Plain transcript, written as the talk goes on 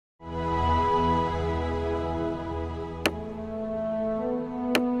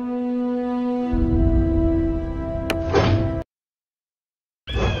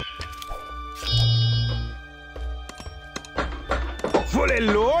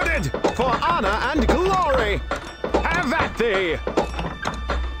For honor and glory! Have at thee!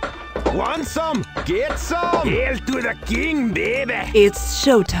 Want some? Get some! Hail to the king, baby! It's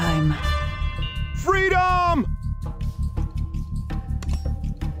showtime. Freedom!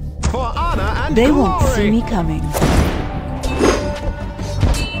 For honor and They glory! won't see me coming.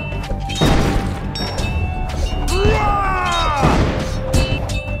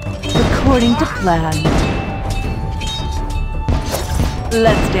 According to plan.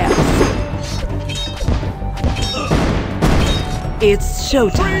 Let's dance. It's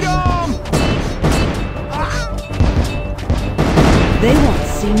showtime. Freedom! They won't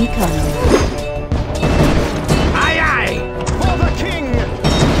see me coming. Aye, aye! For the king!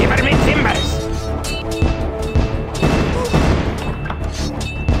 Shiver me timbers!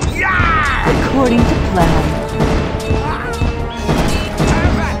 Yeah! According to plan.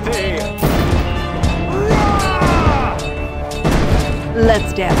 Have at thee!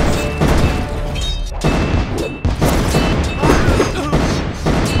 Let's dance.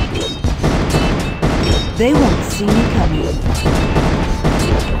 They won't see me coming.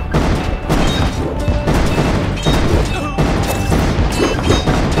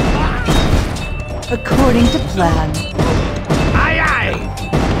 According to plan. Aye, aye!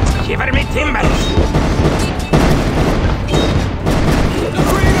 Shiver me timbers!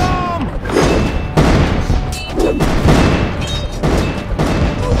 Freedom!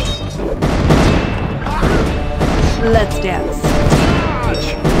 Let's dance.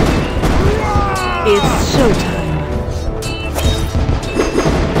 Charge! It's showtime.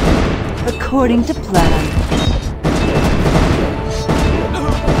 According to plan.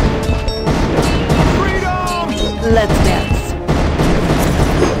 Freedom! Let's dance.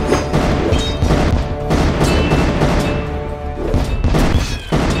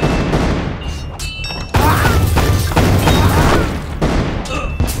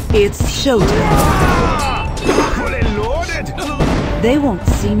 It's showtime. Fully loaded! They won't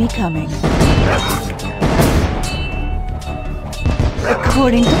see me coming.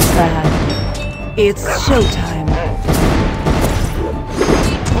 According to plan. It's showtime.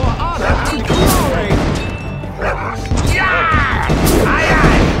 For honor and glory! Yeah! Aye,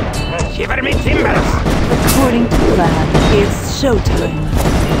 aye! Shiver me timbers! According to plan. It's showtime.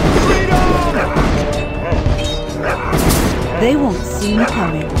 Freedom! They won't see me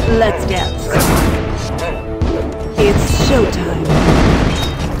coming. Let's dance. It's showtime.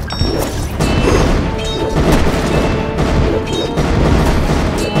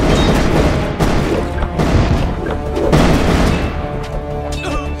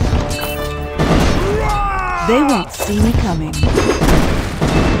 They won't see me coming.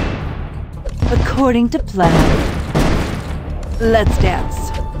 According to plan. Let's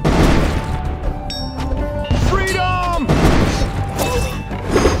dance. Freedom!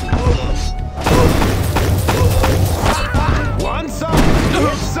 Want some?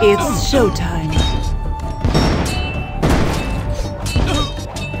 Get some! It's showtime.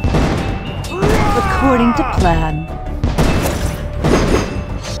 According to plan.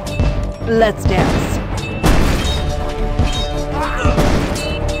 Let's dance.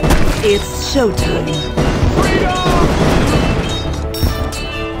 It's showtime. Freedom!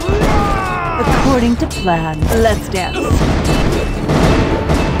 According to plan. Let's dance.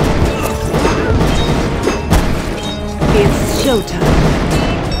 It's showtime.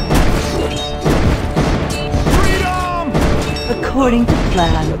 Freedom! According to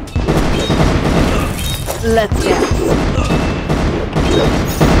plan. Let's dance.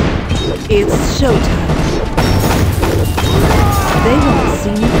 It's showtime. They won't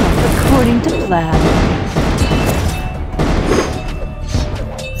see me come. According to plan.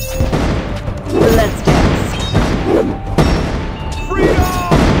 Let's dance.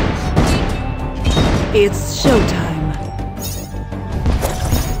 Freedom! It's showtime.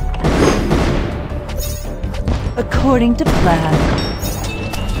 According to plan.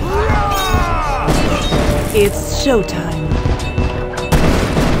 It's showtime.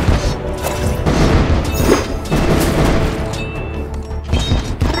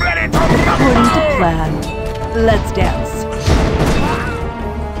 Ready to According to rumble! plan. Let's dance.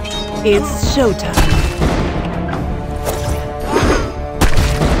 It's showtime.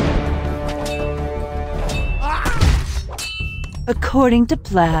 According to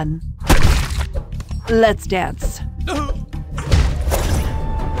plan. Let's dance.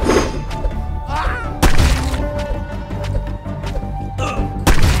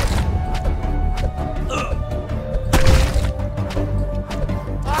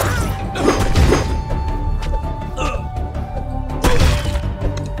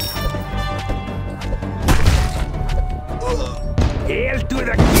 Hail to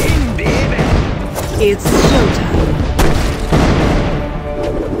the king, baby! It's showtime.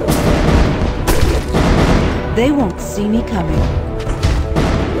 They won't see me coming.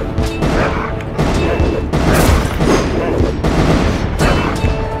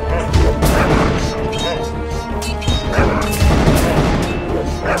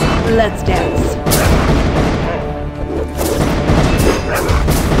 Let's dance.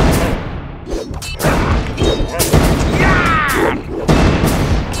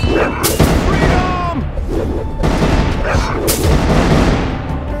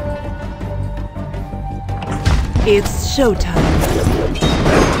 It's showtime.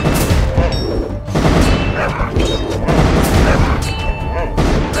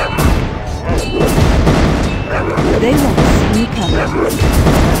 They won't see me coming.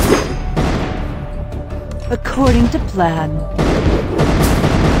 According to plan.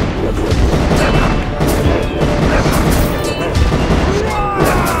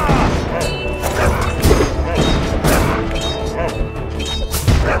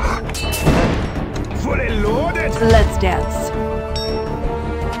 Fully loaded. Let's dance.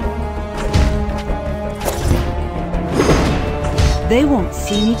 They won't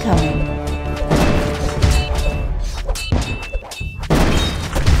see me coming.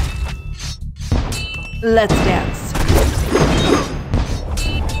 Let's dance.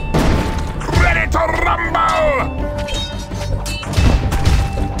 Ready to rumble!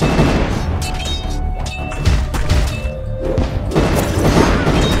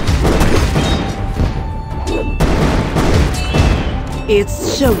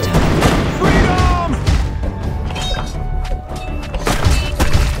 It's showtime. Freedom!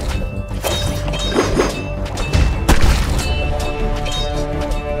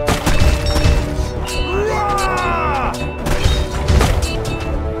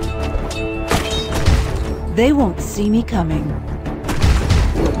 They won't see me coming.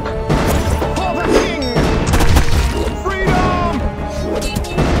 For the king! Freedom!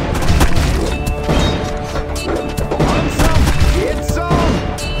 Want some? Get some!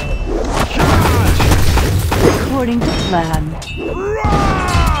 Charge! According to plan.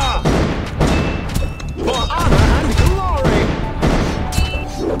 Roar! For honor and glory!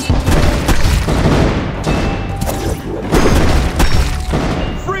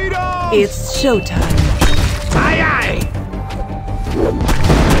 Freedom! It's showtime. Aye, aye!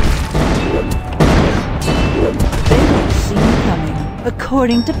 They won't see me coming.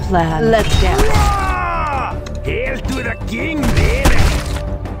 According to plan. Let's dance. Roar! Hail to the king, baby!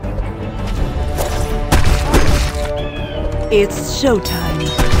 It's showtime.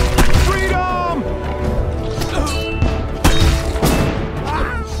 Freedom!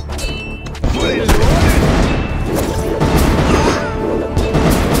 Fully loaded!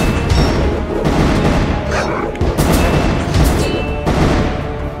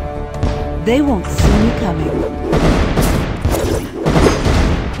 They won't see me coming.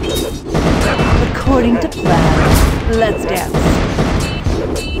 According to plan. Let's dance.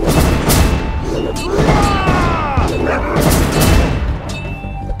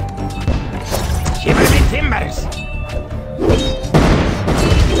 Shiver me timbers!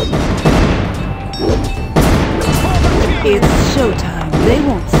 It's showtime. They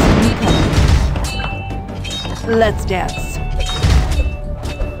won't see me coming. Let's dance.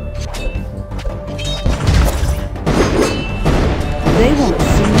 They won't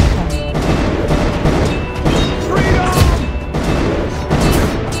see me coming.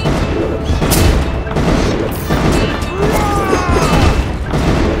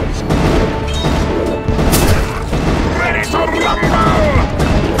 Ready to rumble!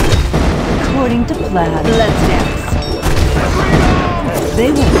 According to plan. Let's dance.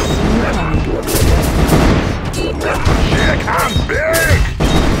 They won't see me coming. Here comes big!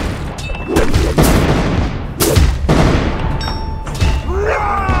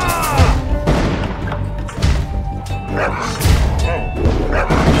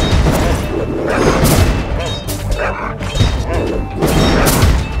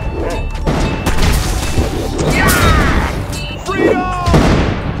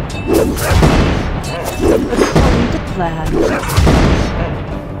 According to plan.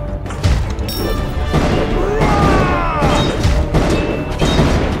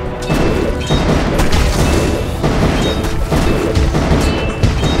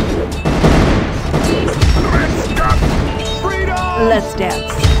 Let's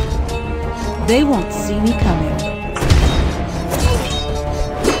dance. They won't see me coming.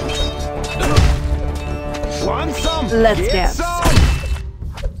 Want some? Let's Get dance. some.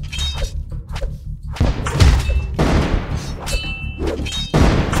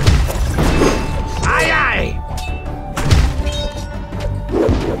 Aye, aye!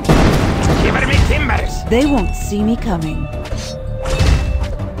 Shiver me timbers! They won't see me coming.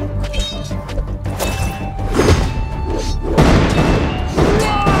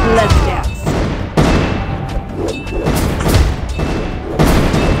 Let's dance.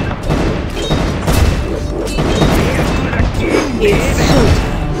 It's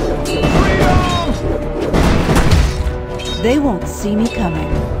showtime. They won't see me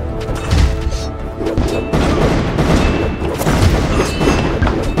coming.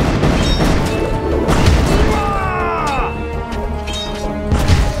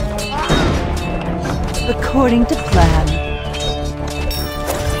 According to plan.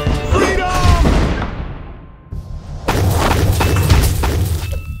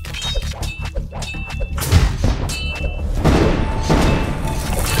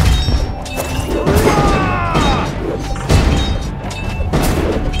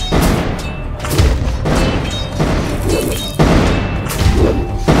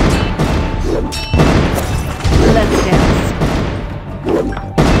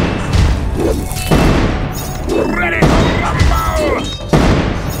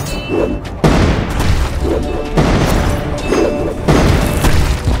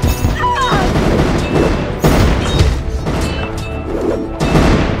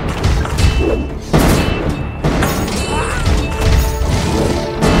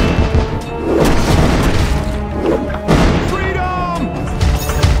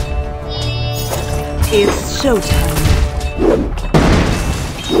 It's showtime.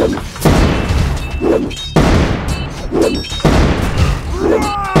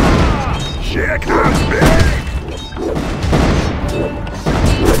 Shake hands, big!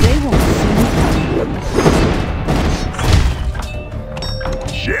 They won't see me coming.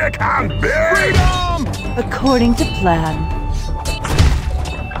 Shake hands, big! Freedom! According to plan.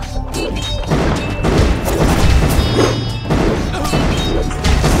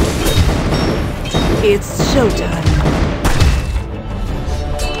 It's showtime.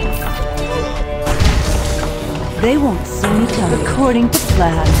 They won't see me come. According to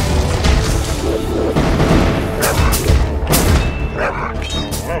plan.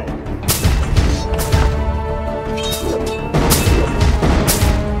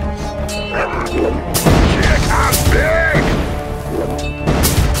 Shake hands, big!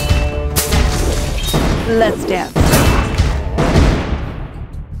 Let's dance.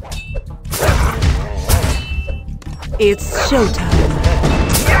 It's showtime.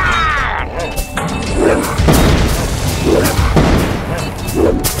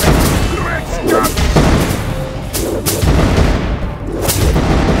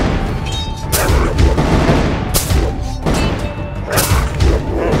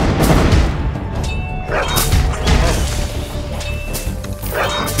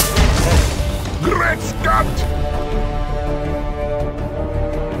 Great Scott!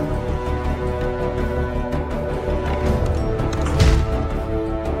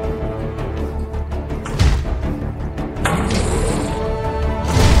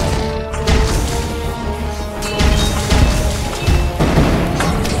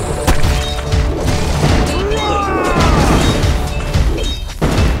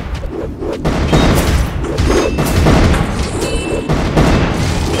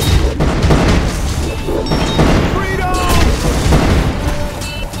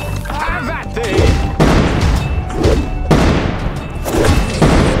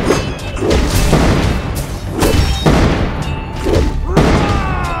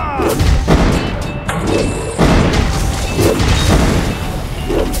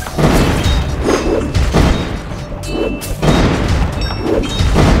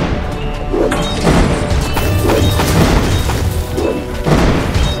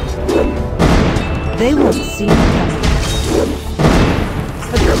 They won't see me coming.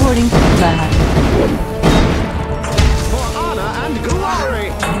 According to plan. For honor and glory!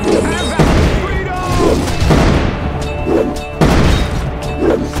 Have that freedom!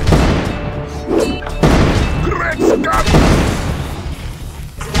 Great Scott!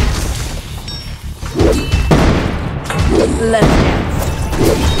 Let's dance.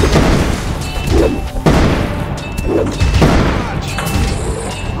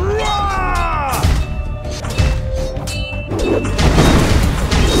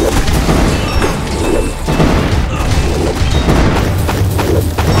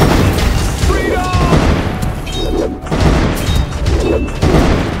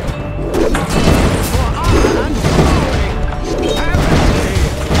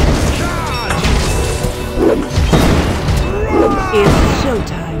 It's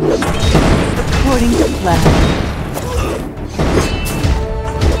showtime. According to plan.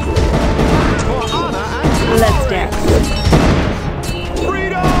 Let's dance.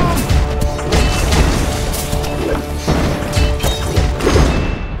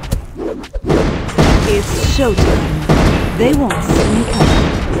 showtime. They won't see me coming.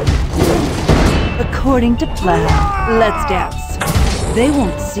 According to plan, let's dance. They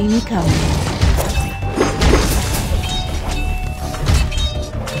won't see me coming.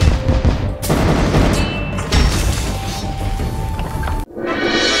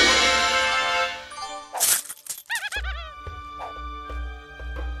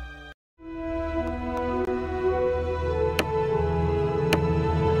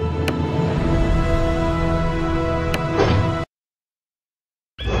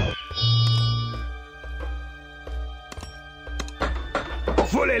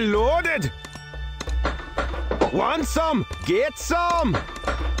 Fully loaded! Want some? Get some!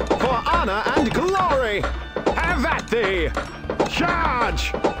 For honor and glory! Have at thee!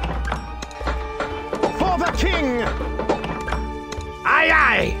 Charge! For the king! Aye,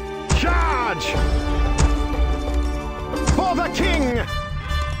 aye! Charge! For the king!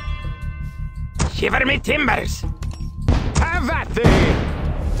 Shiver me timbers! Have at thee!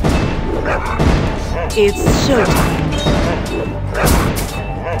 It's showtime.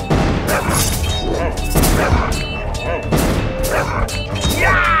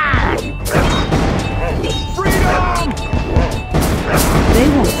 Yeah! Freedom! They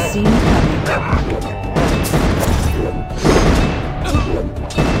won't see me coming.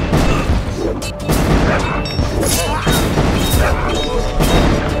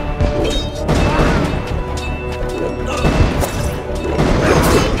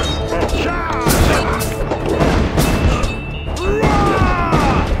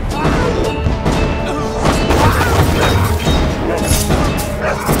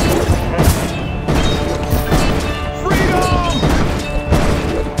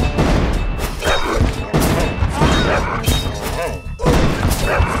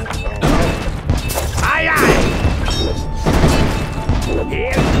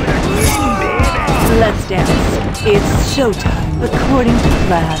 Let's dance. It's showtime. According to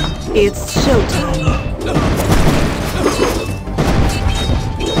plan, it's showtime.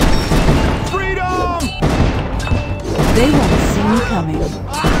 Freedom! They won't see me coming.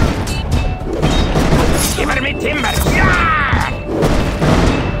 Shiver me timbers! Yeah!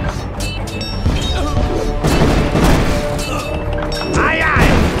 Aye,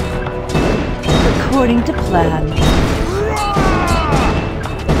 aye! According to plan.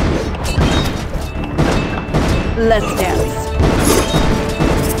 Let's dance.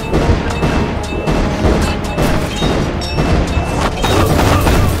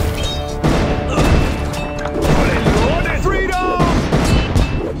 Freedom!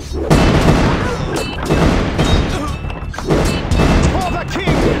 For the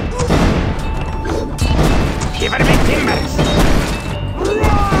king! Shiver me timbers!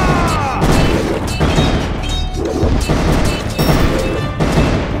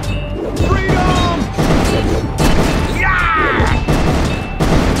 Freedom!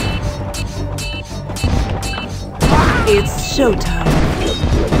 It's showtime.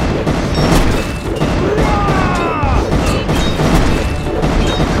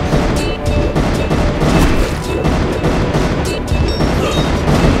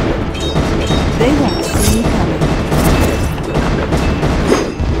 They won't see me coming.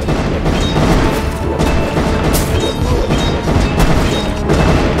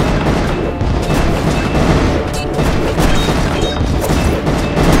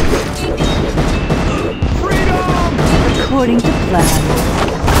 According to plan.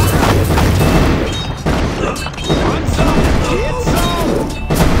 Want some? Get some!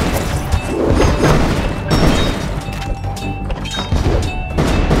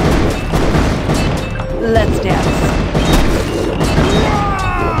 Let's dance.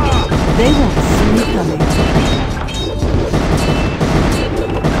 They won't see me coming.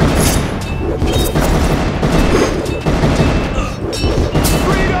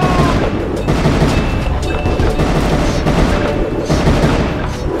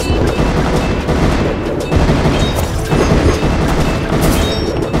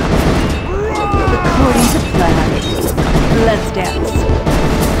 According to plan. Let's dance.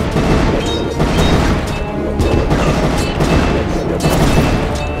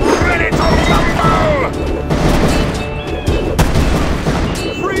 Ready to rumble!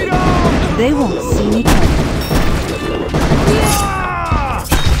 Freedom! They won't see me coming.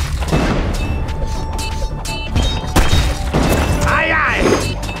 Aye, aye!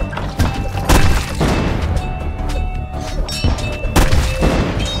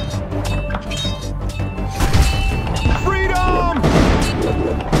 Freedom!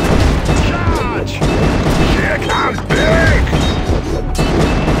 Charge! Here comes big!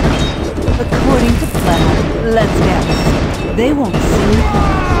 According to plan. Let's dance. They won't see me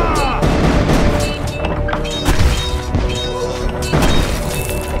coming.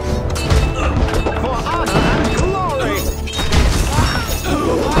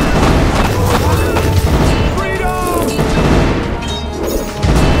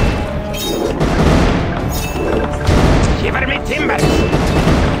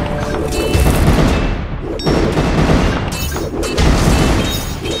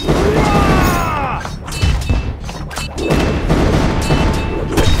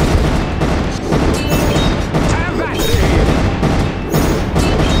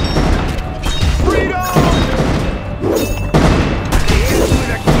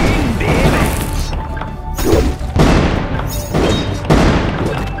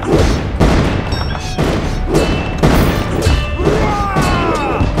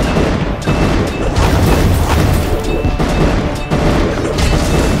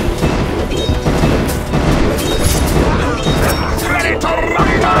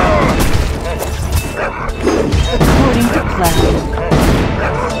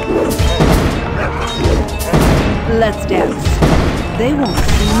 won't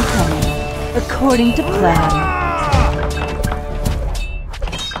see me coming. According to plan.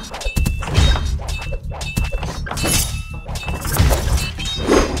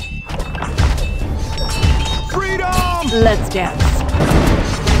 Freedom! Let's dance.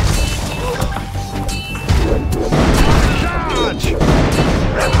 Charge!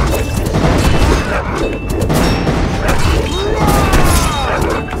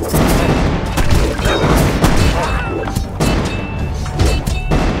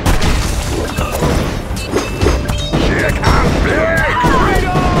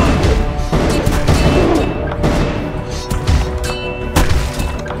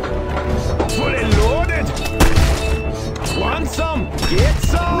 Fully loaded! Want some? Get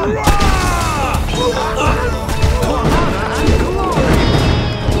some! For honor and glory!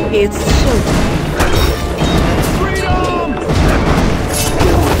 It's showtime. Freedom!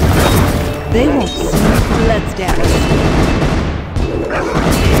 They won't see me. Let's dance.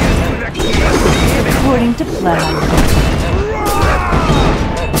 According to plan.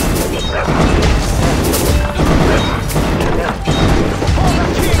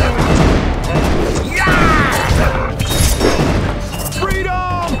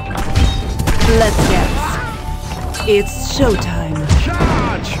 Freedom! Let's dance. It's showtime.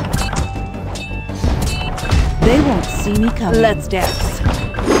 Charge! They won't see me coming. Let's dance.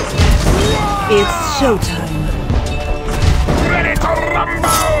 It's showtime. Ready to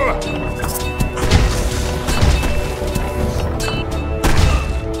rumble!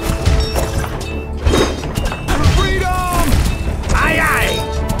 Freedom! Aye, aye!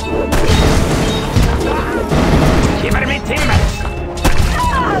 Shiver me timbers!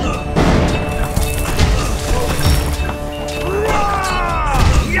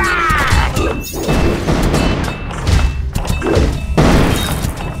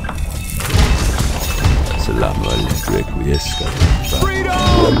 Salamu alaikum, requiesca.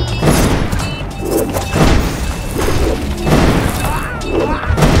 Freedom!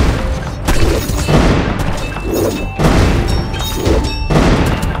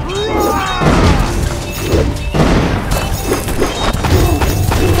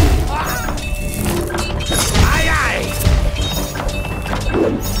 Aye, aye!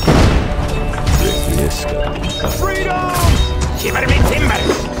 Requiesca. Freedom! Shiver me timbers!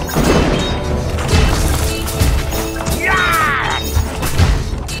 Yeah!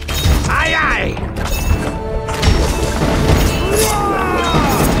 Aye, aye!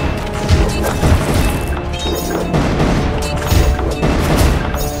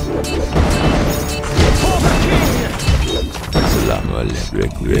 For the king! Salamu alaikum,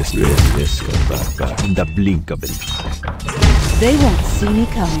 requiesca. In the blink of an eye. They won't see me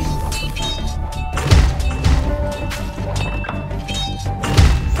coming.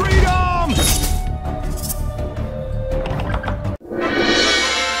 Freedom!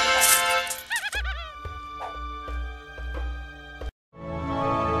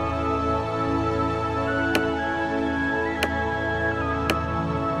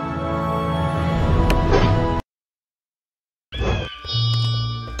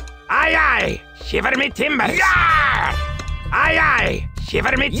 Aye, aye! Shiver me timbers! Yeah! Aye, aye!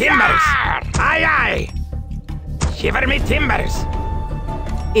 Shiver me timbers! Aye, aye! Shiver me timbers!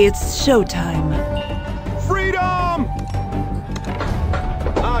 It's showtime. Freedom!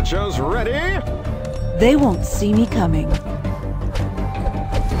 Archers ready? They won't see me coming.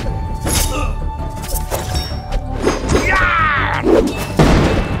 Yeah!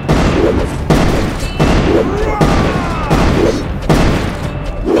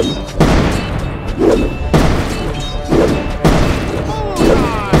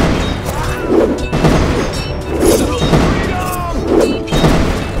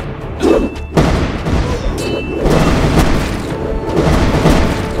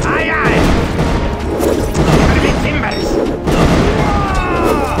 Aye, aye! Shiver me timbers!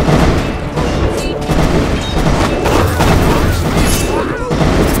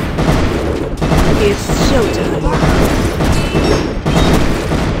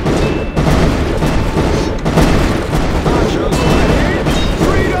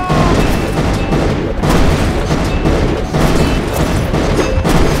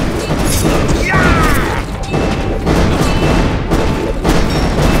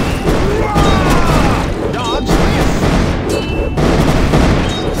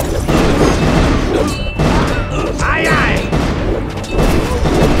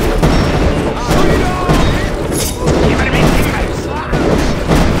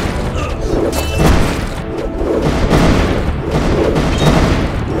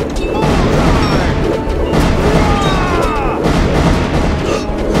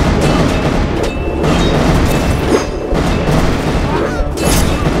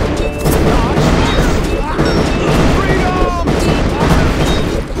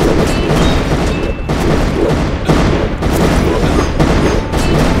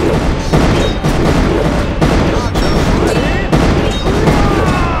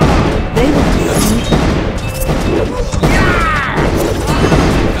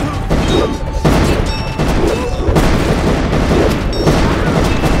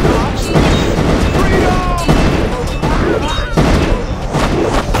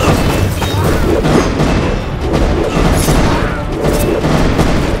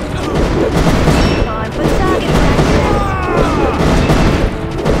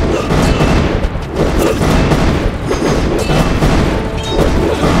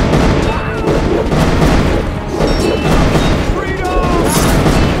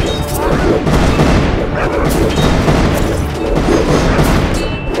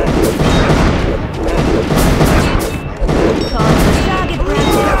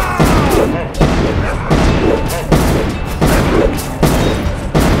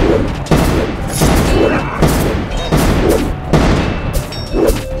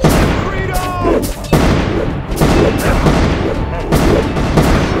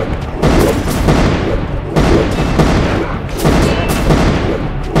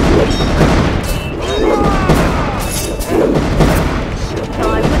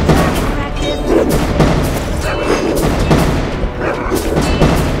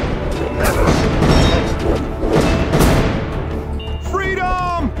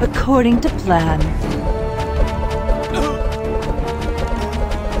 According to plan.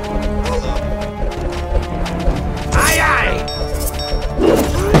 Aye, aye!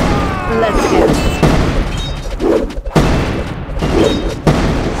 Let's dance.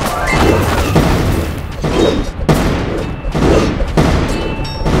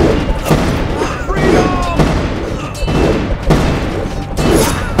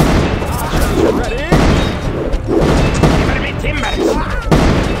 Shiver me timbers!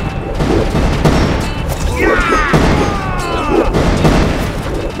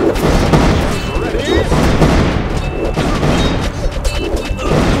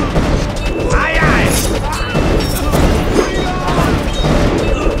 Aye, aye!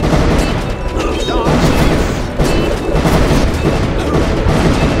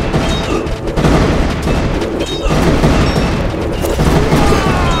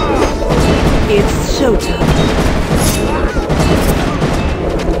 It's showtime.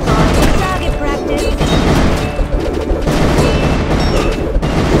 Target practice.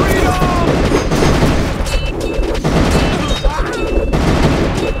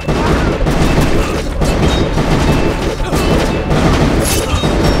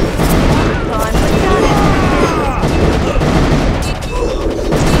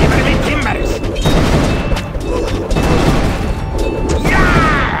 Shiver me timbers!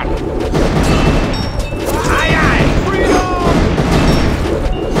 Yar! Aye, aye!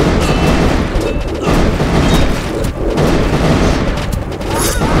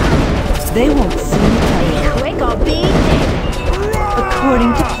 They won't see me coming. Quick or be dead.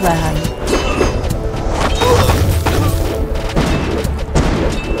 According to plan.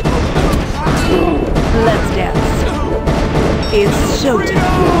 Let's dance. It's showtime.